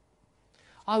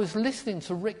 I was listening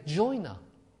to Rick Joyner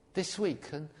this week,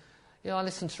 and I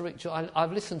listened to Rick.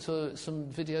 I've listened to some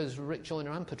videos of Rick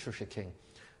Joyner and Patricia King.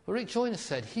 But Rick Joyner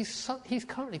said he's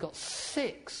currently got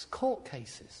 6 court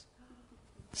cases.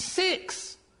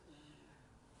 6.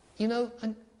 You know,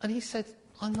 and he said,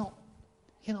 I'm not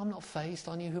fazed.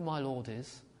 I knew who my Lord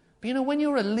is. But you know, when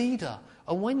you're a leader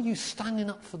and when you're standing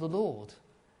up for the Lord,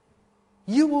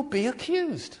 you will be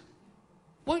accused,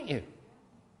 won't you?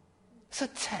 It's a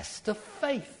test of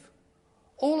faith.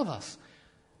 All of us.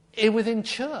 Within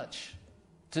church,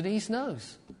 Denise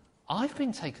knows, I've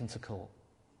been taken to court.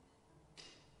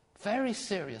 Very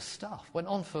serious stuff. Went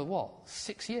on for what?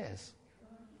 6 years.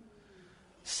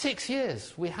 6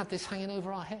 years we had this hanging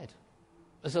over our head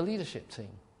as a leadership team.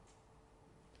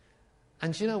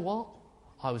 And do you know what?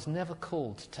 I was never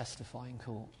called to testify in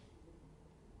court,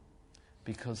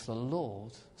 because the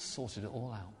Lord sorted it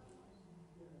all out.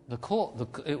 The court,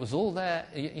 it was all there.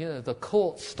 You know, the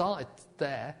court started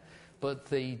there, but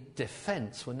the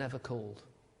defence were never called,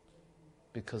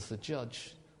 because the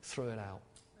judge threw it out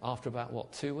after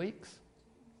about 2 weeks?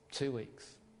 2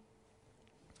 weeks.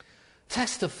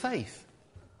 Test of faith.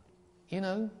 You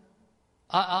know,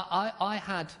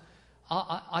 I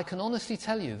can honestly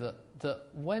tell you that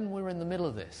when we were in the middle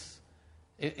of this,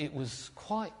 it was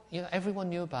quite, you know, everyone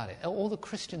knew about it. All the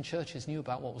Christian churches knew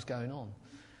about what was going on.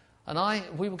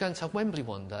 And we were going to Wembley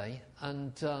one day,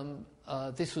 and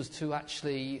this was to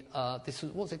actually,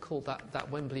 what's it called,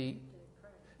 that Wembley?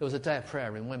 It was a day of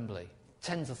prayer in Wembley.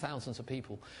 Tens of thousands of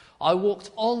people. I walked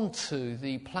onto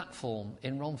the platform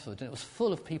in Romford, and it was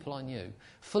full of people I knew,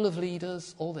 full of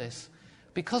leaders, all this,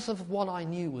 because of what I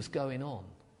knew was going on,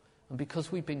 and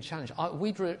because we'd been challenged.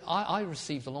 I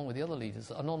received, along with the other leaders,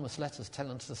 anonymous letters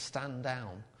telling us to stand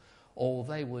down, or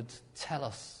they would tell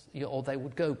us, or they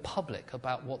would go public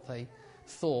about what they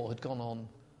thought had gone on,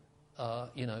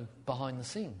 behind the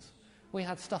scenes. We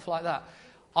had stuff like that.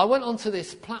 I went onto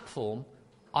this platform.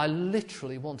 I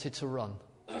literally wanted to run.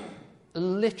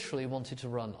 Literally wanted to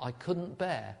run. I couldn't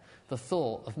bear the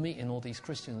thought of meeting all these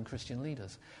Christians and Christian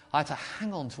leaders. I had to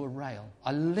hang on to a rail.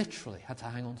 I literally had to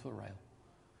hang on to a rail.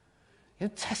 You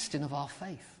know, testing of our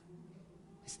faith.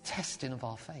 It's testing of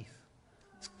our faith.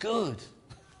 It's good.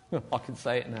 I can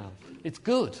say it now. It's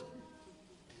good.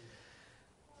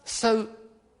 So,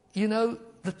 you know,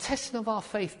 the testing of our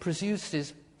faith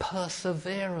produces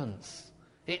perseverance.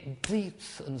 It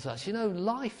deepens us. You know,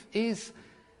 life is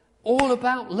all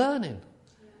about learning.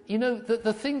 You know,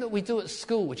 the thing that we do at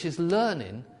school, which is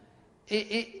learning,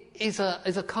 it is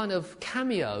a kind of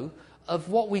cameo of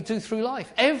what we do through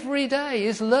life. Every day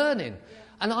is learning.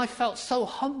 And I felt so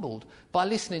humbled by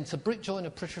listening to Rick Joyner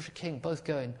and Patricia King both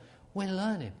going, we're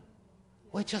learning.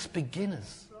 We're just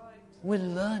beginners. We're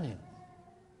learning.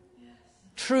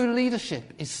 True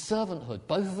leadership is servanthood.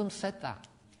 Both of them said that.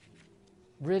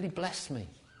 Really blessed me.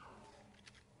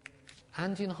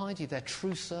 Andy and Heidi, they're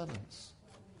true servants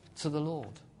to the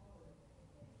Lord.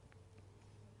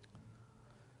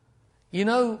 You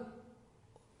know,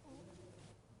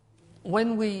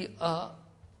 when we're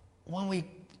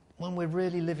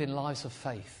really living lives of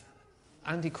faith,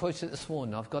 Andy quoted it this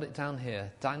morning. I've got it down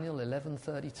here. Daniel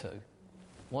 11:32,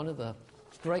 one of the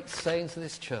great sayings of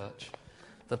this church: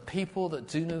 "The people that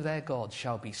do know their God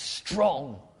shall be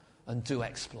strong and do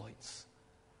exploits."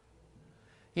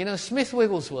 You know, Smith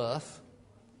Wigglesworth,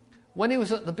 when he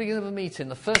was at the beginning of a meeting,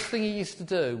 the first thing he used to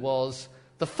do was,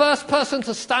 the first person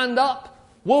to stand up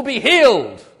will be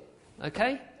healed.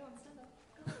 Okay?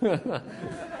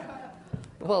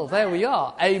 Well, there we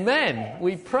are. Amen.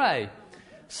 We pray.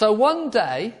 So one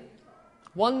day,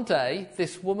 One day,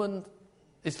 this woman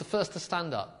is the first to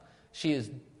stand up. She is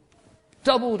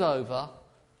doubled over,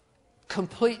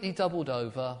 completely doubled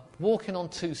over, walking on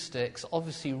 2 sticks,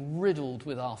 obviously riddled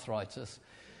with arthritis.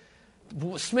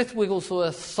 Smith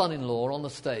Wigglesworth's son-in-law on the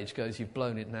stage goes, "You've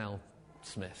blown it now,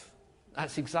 Smith."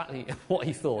 That's exactly what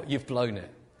he thought. You've blown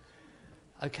it.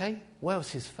 Okay? Where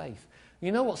was his faith?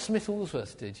 You know what Smith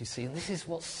Wigglesworth did, you see, and this is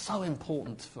what's so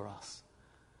important for us,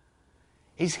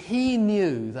 is he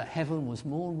knew that heaven was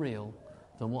more real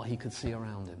than what he could see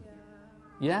around him.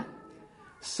 Yeah?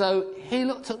 So he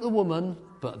looked at the woman,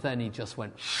 but then he just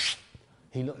went,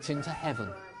 he looked into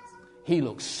heaven. He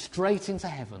looked straight into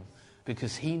heaven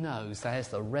because he knows there's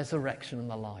the resurrection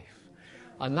and the life.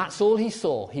 And that's all he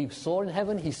saw. He saw in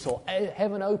heaven, he saw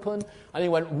heaven open, and he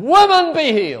went, "Woman,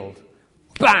 be healed!"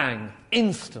 Bang!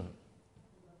 Instant.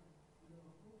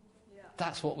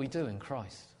 That's what we do in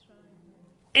Christ.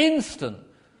 Instant.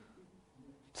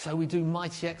 So we do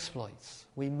mighty exploits.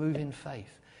 We move in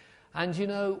faith. And you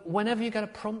know, whenever you get a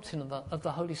prompting of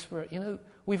the Holy Spirit, you know,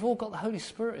 we've all got the Holy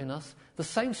Spirit in us. The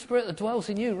same Spirit that dwells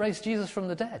in you raised Jesus from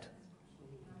the dead.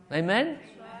 Amen?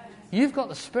 You've got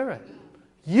the Spirit.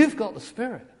 You've got the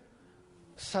Spirit.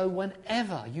 So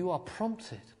whenever you are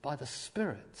prompted by the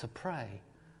Spirit to pray,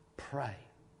 pray.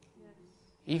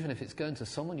 Even if it's going to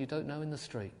someone you don't know in the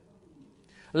street.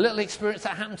 A little experience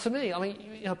that happened to me. I mean,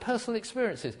 you know, personal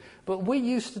experiences. But we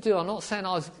used to do, I'm not saying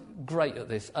I was great at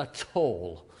this at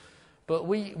all, but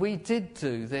we did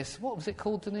do this. What was it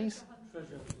called, Denise?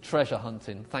 Treasure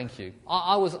hunting. Thank you.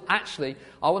 I want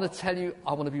to tell you,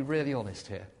 I want to be really honest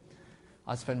here.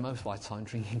 I spend most of my time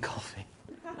drinking coffee.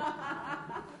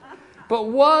 But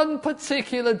one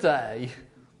particular day,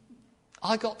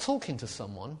 I got talking to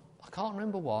someone. I can't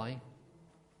remember why.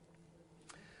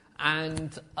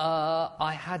 And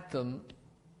I had them,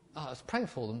 I was praying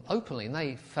for them openly, and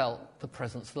they felt the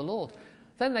presence of the Lord.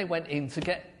 Then they went in to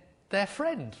get their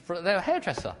friend, their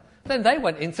hairdresser. Then they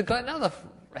went in to get another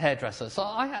hairdresser. So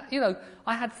I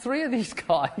had 3 of these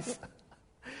guys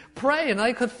praying.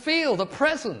 They could feel the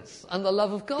presence and the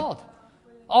love of God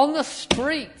on the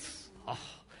streets. Oh,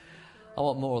 I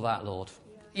want more of that, Lord.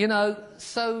 You know,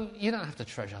 so you don't have to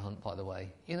treasure hunt, by the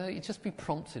way. You know, you just be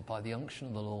prompted by the unction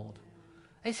of the Lord.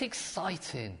 It's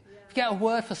exciting. If you get a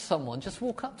word for someone, just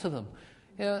walk up to them.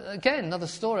 You know, again, another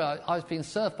story. I was being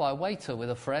served by a waiter with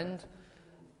a friend,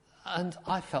 and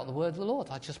I felt the word of the Lord.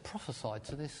 I just prophesied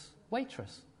to this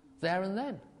waitress there and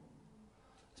then.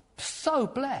 So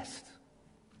blessed.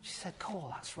 She said, "Cool,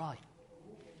 that's right."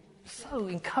 So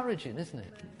encouraging, isn't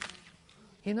it?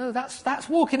 You know, that's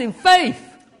walking in faith.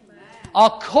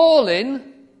 Our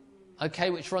calling,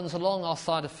 okay, which runs along our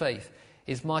side of faith,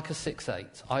 is Micah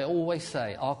 6:8. I always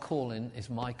say our calling is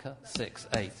Micah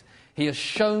 6:8. He has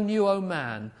shown you, O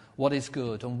man, what is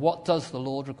good, and what does the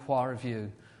Lord require of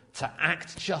you? To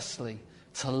act justly,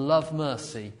 to love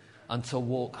mercy, and to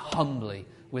walk humbly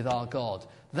with our God.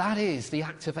 That is the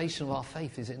activation of our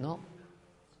faith, is it not?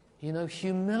 You know,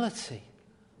 humility.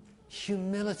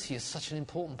 Humility is such an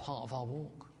important part of our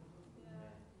walk.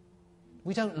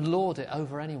 We don't lord it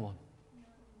over anyone.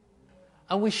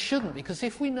 And we shouldn't, because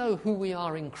if we know who we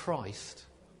are in Christ,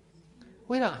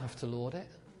 we don't have to lord it.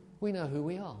 We know who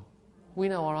we are. We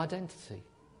know our identity.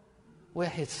 We're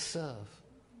here to serve.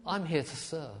 I'm here to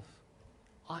serve.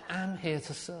 I am here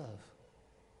to serve.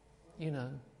 You know,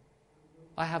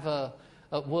 I have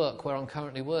at work where I'm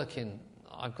currently working,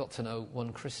 I've got to know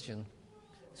one Christian.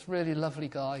 It's a really lovely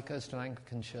guy, goes to an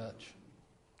Anglican church.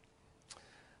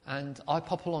 And I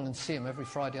pop along and see him every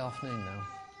Friday afternoon now.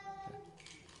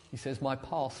 He says, "My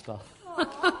pastor."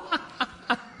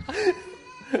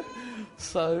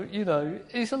 So, you know,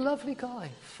 he's a lovely guy,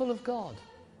 full of God.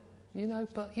 You know,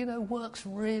 but, you know, works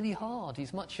really hard.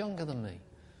 He's much younger than me.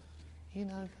 You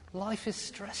know, life is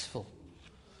stressful.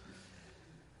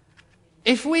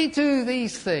 If we do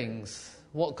these things,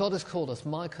 what God has called us,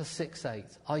 Micah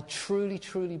 6:8, I truly,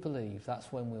 truly believe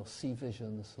that's when we'll see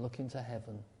visions, look into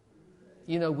heaven.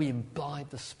 You know, we imbibe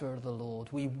the Spirit of the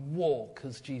Lord. We walk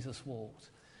as Jesus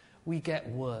walked. We get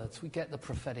words. We get the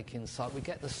prophetic insight. We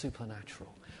get the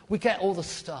supernatural. We get all the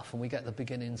stuff, and we get the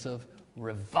beginnings of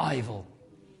revival.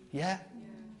 Yeah?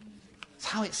 That's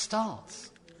how it starts.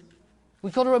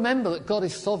 We've got to remember that God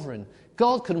is sovereign.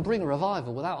 God can bring a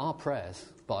revival without our prayers,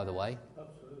 by the way.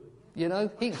 Absolutely. You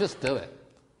know, he can just do it.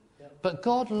 Yep. But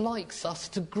God likes us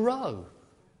to grow.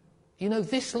 You know,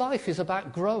 this life is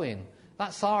about growing.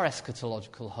 That's our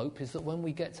eschatological hope, is that when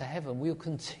we get to heaven, we'll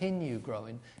continue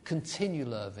growing, continue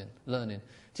learning.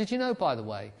 Did you know, by the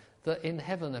way, that in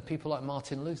heaven there are people like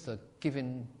Martin Luther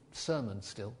giving sermons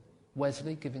still?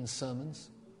 Wesley giving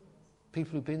sermons?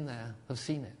 People who've been there have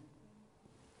seen it.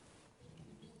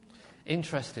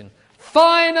 Interesting.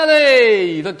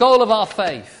 Finally, the goal of our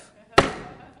faith.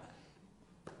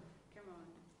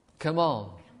 Come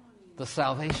on. The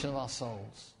salvation of our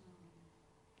souls.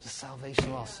 The salvation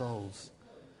of our souls.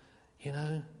 You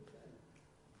know,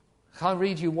 can I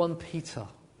read you 1 Peter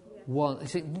 1? You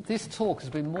see, this talk has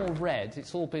been more read.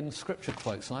 It's all been scripture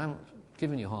quotes, and I haven't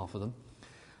given you half of them.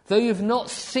 Though you've not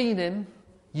seen him,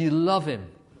 you love him.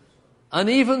 And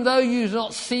even though you do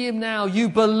not see him now, you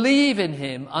believe in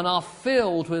him and are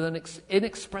filled with an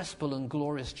inexpressible and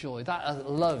glorious joy. That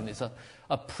alone is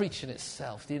a preach in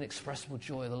itself. The inexpressible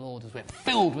joy of the Lord as we're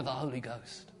filled with the Holy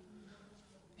Ghost.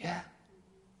 Yeah.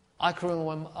 I can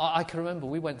remember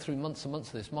we went through months and months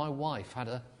of this. My wife had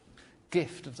a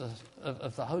gift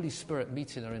of the Holy Spirit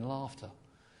meeting her in laughter.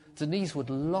 Denise would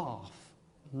laugh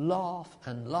and laugh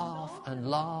and laugh and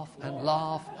laugh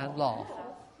and laugh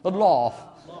and laugh.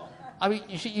 I mean,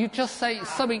 you just say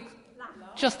something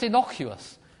just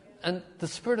innocuous, and the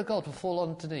Spirit of God will fall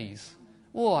on Denise.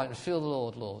 Oh, I can feel the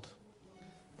Lord.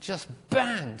 Just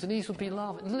bang, Denise would be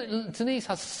laughing. Denise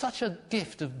has such a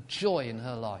gift of joy in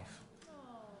her life.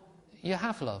 You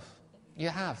have love. You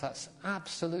have. That's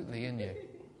absolutely in you.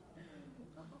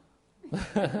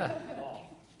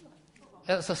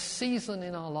 It's a season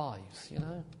in our lives, you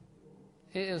know.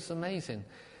 It is amazing.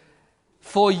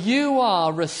 For you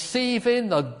are receiving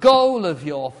the goal of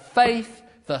your faith,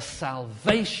 the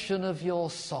salvation of your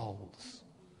souls.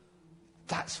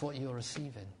 That's what you're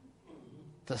receiving.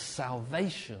 The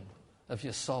salvation of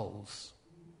your souls.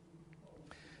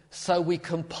 So we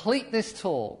complete this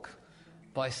talk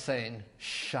by saying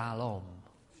shalom.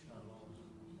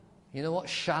 You know what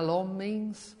shalom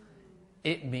means?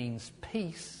 It means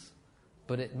peace,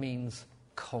 but it means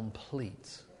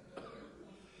complete.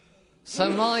 So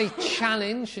my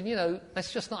challenge, and you know,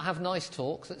 let's just not have nice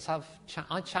talks, let's have,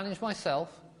 I challenge myself,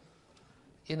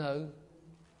 you know,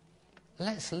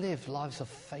 let's live lives of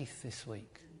faith this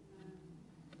week.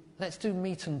 Let's do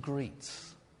meet and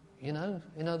greets, you know,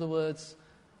 in other words,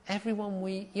 everyone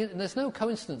there's no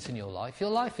coincidence in your life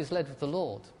is led with the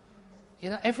Lord.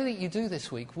 You know, everything you do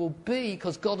this week will be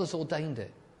because God has ordained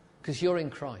it, because you're in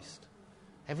Christ.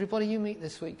 Everybody you meet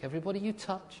this week, everybody you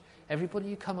touch, everybody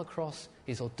you come across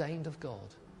is ordained of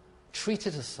God. Treat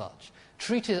it as such.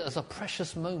 Treat it as a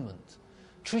precious moment.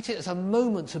 Treat it as a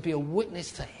moment to be a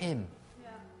witness to Him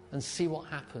and see what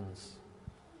happens.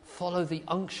 Follow the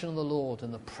unction of the Lord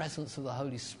and the presence of the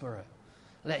Holy Spirit.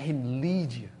 Let Him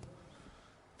lead you.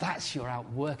 That's your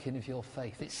outworking of your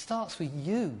faith. It starts with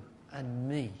you and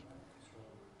me.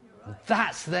 And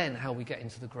that's then how we get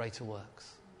into the greater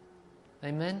works.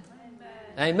 Amen?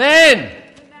 Amen. Amen.